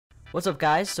What's up,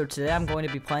 guys? So today I'm going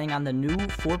to be playing on the new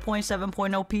 4.7.0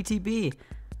 PTB.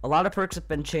 A lot of perks have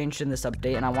been changed in this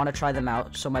update and I want to try them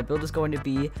out. So my build is going to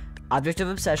be Object of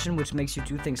Obsession, which makes you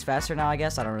do things faster now, I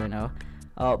guess. I don't really know.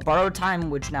 Borrowed Time,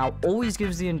 which now always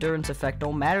gives the endurance effect,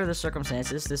 no matter the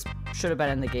circumstances. This should have been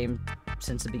in the game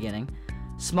since the beginning.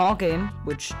 Small Game,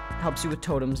 which helps you with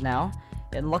totems now.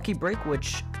 And Lucky Break,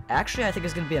 which actually I think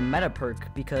is going to be a meta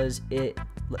perk because it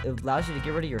allows you to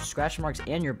get rid of your scratch marks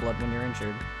and your blood when you're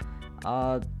injured.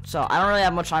 So I don't really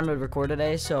have much time to record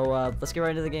today, so let's get right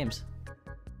into the games.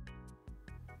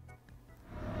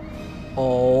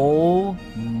 Oh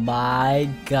my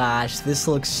gosh, this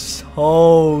looks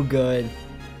so good.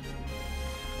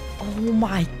 Oh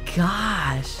my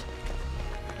gosh.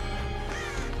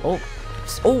 Oh,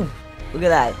 look at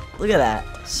that. Look at that.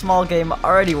 Small Game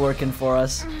already working for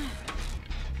us.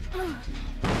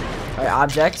 Alright,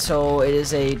 object, so it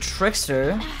is a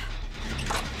trickster.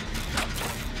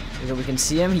 Okay, we can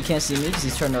see him. He can't see me because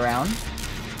he's turned around.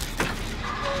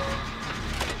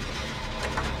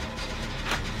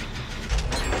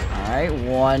 Alright,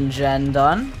 one gen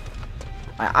done.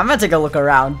 I'm gonna take a look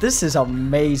around. This is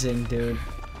amazing, dude.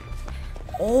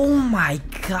 Oh my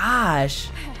gosh.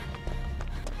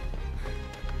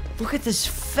 Look at this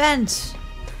fence.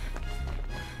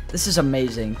 This is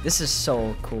amazing. This is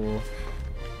so cool.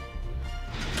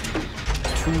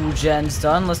 2 gens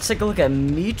done. Let's take a look at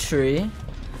Mitri.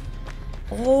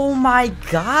 Oh my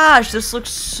gosh, this looks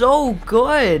so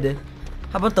good.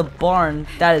 How about the barn?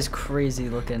 That is crazy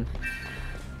looking.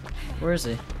 Where is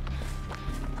he?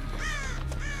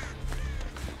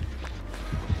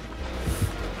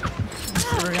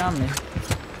 He's on me.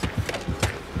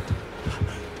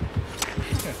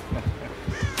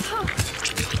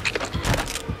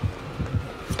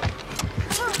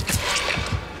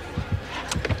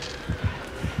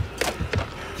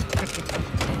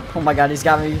 Oh my god, he's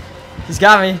got me. He's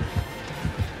got me.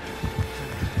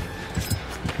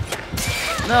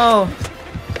 No.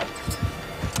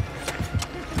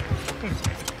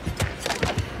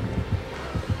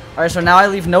 Alright, so now I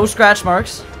leave no scratch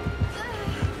marks.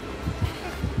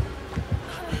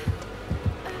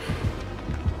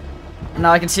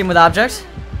 Now I can see him with objects.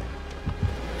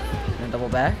 And double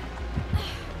back.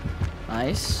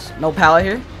 Nice. No pallet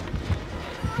here.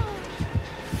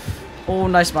 Oh,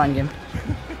 nice mind game.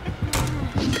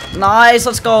 Nice,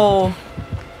 let's go.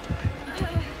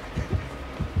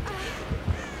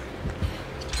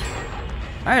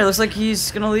 Alright, looks like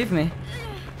he's gonna leave me.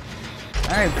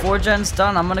 Alright, 4 gens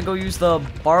done. I'm gonna go use the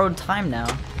borrowed time now.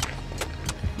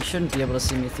 You shouldn't be able to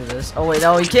see me through this. Oh wait,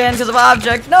 no, he can because of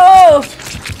object. No!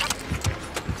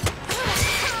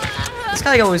 This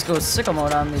guy always goes sicko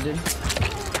mode on me, dude.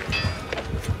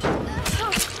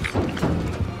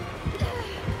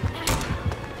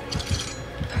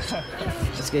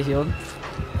 Let's get healed.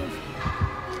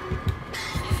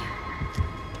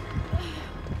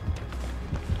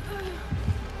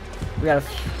 We gotta.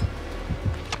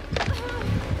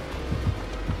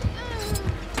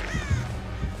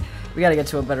 We gotta get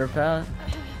to a better path.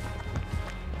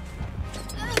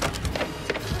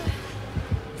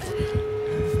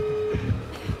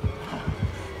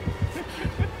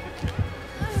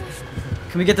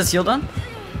 Can we get this heal done?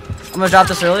 I'm gonna drop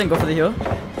this early and go for the heal.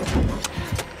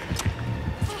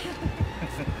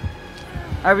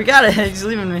 Alright, we got it. He's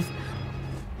leaving me.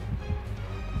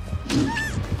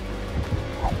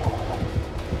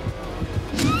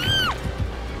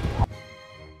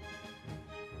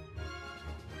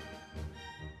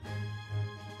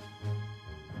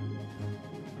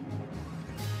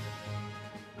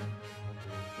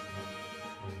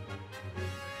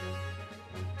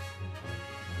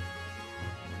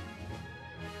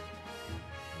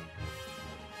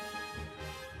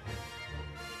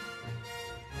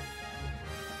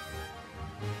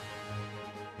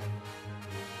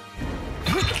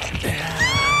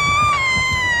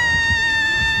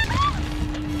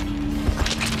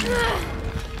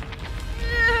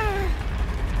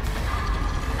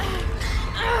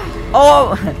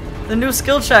 Oh, the new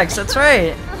skill checks, that's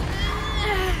right.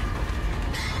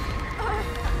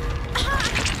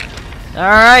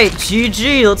 Alright,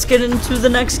 GG, let's get into the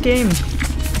next game.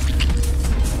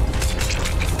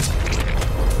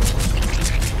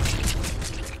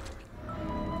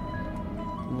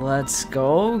 Let's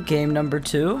go, game number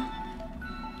 2.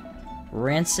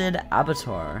 Rancid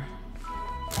Avatar.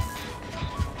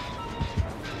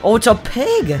 Oh, it's a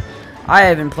pig! I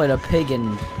haven't played a pig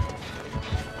in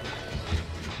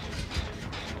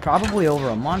probably over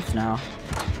a month now.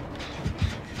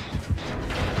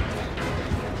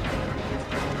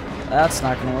 That's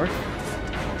not gonna work.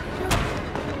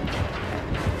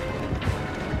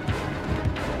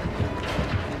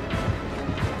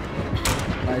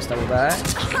 Nice double back.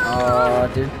 Oh,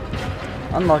 dude.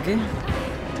 Unlucky.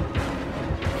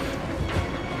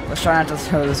 Let's try not to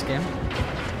throw this game.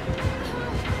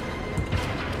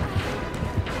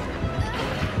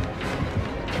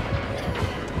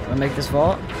 I'll make this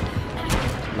vault.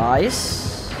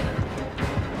 Nice.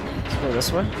 Let's go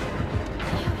this way.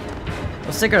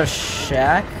 Let's take our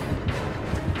shack.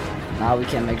 Nah, we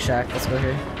can't make shack. Let's go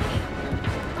here.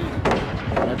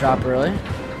 I'm gonna drop early.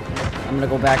 I'm gonna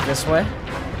go back this way.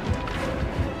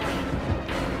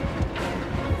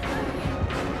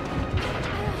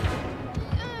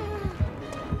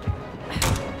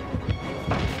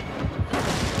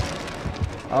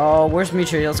 Oh, where's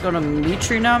Mitri? Let's go to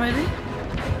Mitri now, maybe?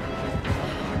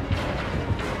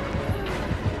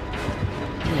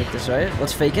 Make this right.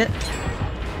 Let's fake it.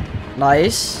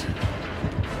 Nice.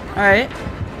 Alright.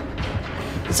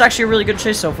 It's actually a really good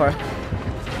chase so far.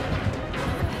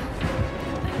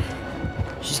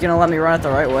 She's gonna let me run it the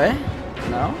right way?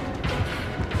 No?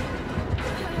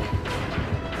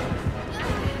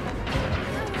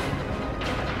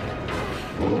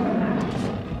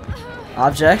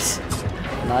 Object.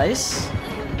 Nice.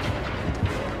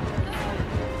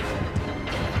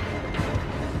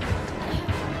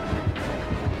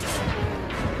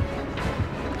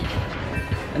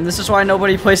 And this is why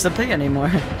nobody plays the pig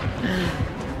anymore.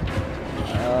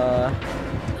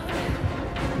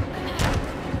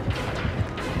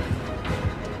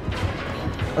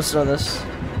 Let's throw this.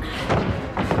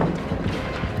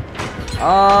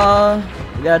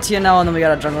 We got a TNL and then we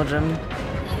got a jungle gym.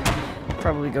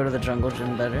 Probably go to the jungle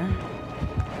gym better.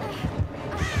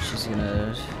 She's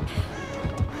gonna...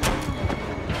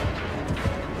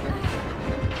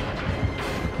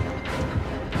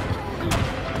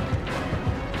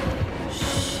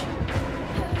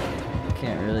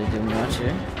 Can't really do much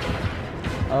here.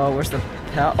 Oh, where's the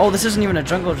pal? Oh, this isn't even a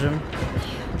jungle gym.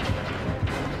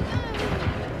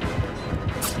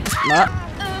 Not.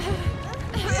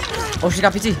 Oh, she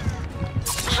got PT.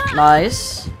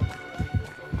 Nice.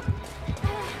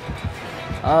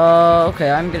 Okay,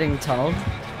 I'm getting tunneled. Do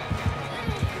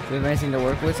we have anything to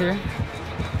work with here?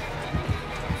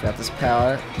 Got this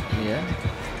pallet. Yeah.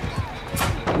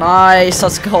 Nice,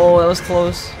 let's go. That was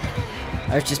close.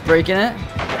 Alright, just breaking it.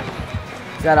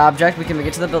 Got object, we can make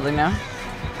it to the building now.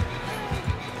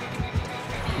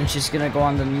 And she's gonna go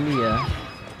on to Mia.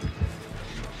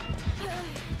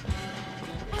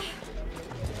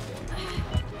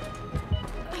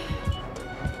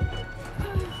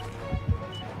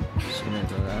 She's gonna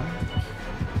go there.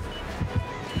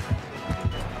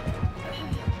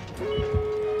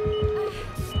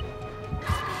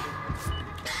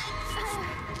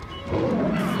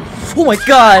 Oh my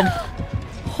god!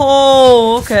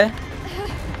 Oh, okay.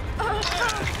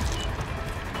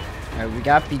 Alright, we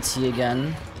got BT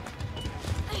again.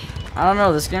 I don't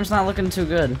know, this game's not looking too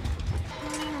good.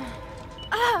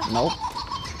 Nope.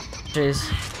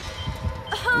 Jeez.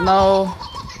 No.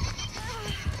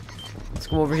 Let's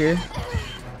go over here.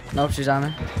 Nope, she's on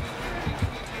me.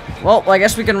 Well, I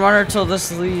guess we can run her till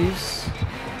this leaves.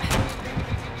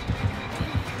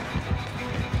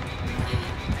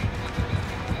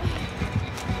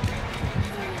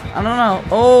 I don't know.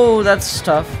 Oh, that's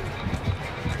tough.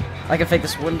 I can fake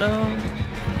this window.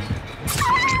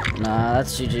 Nah,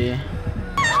 that's GG.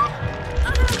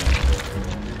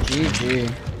 GG.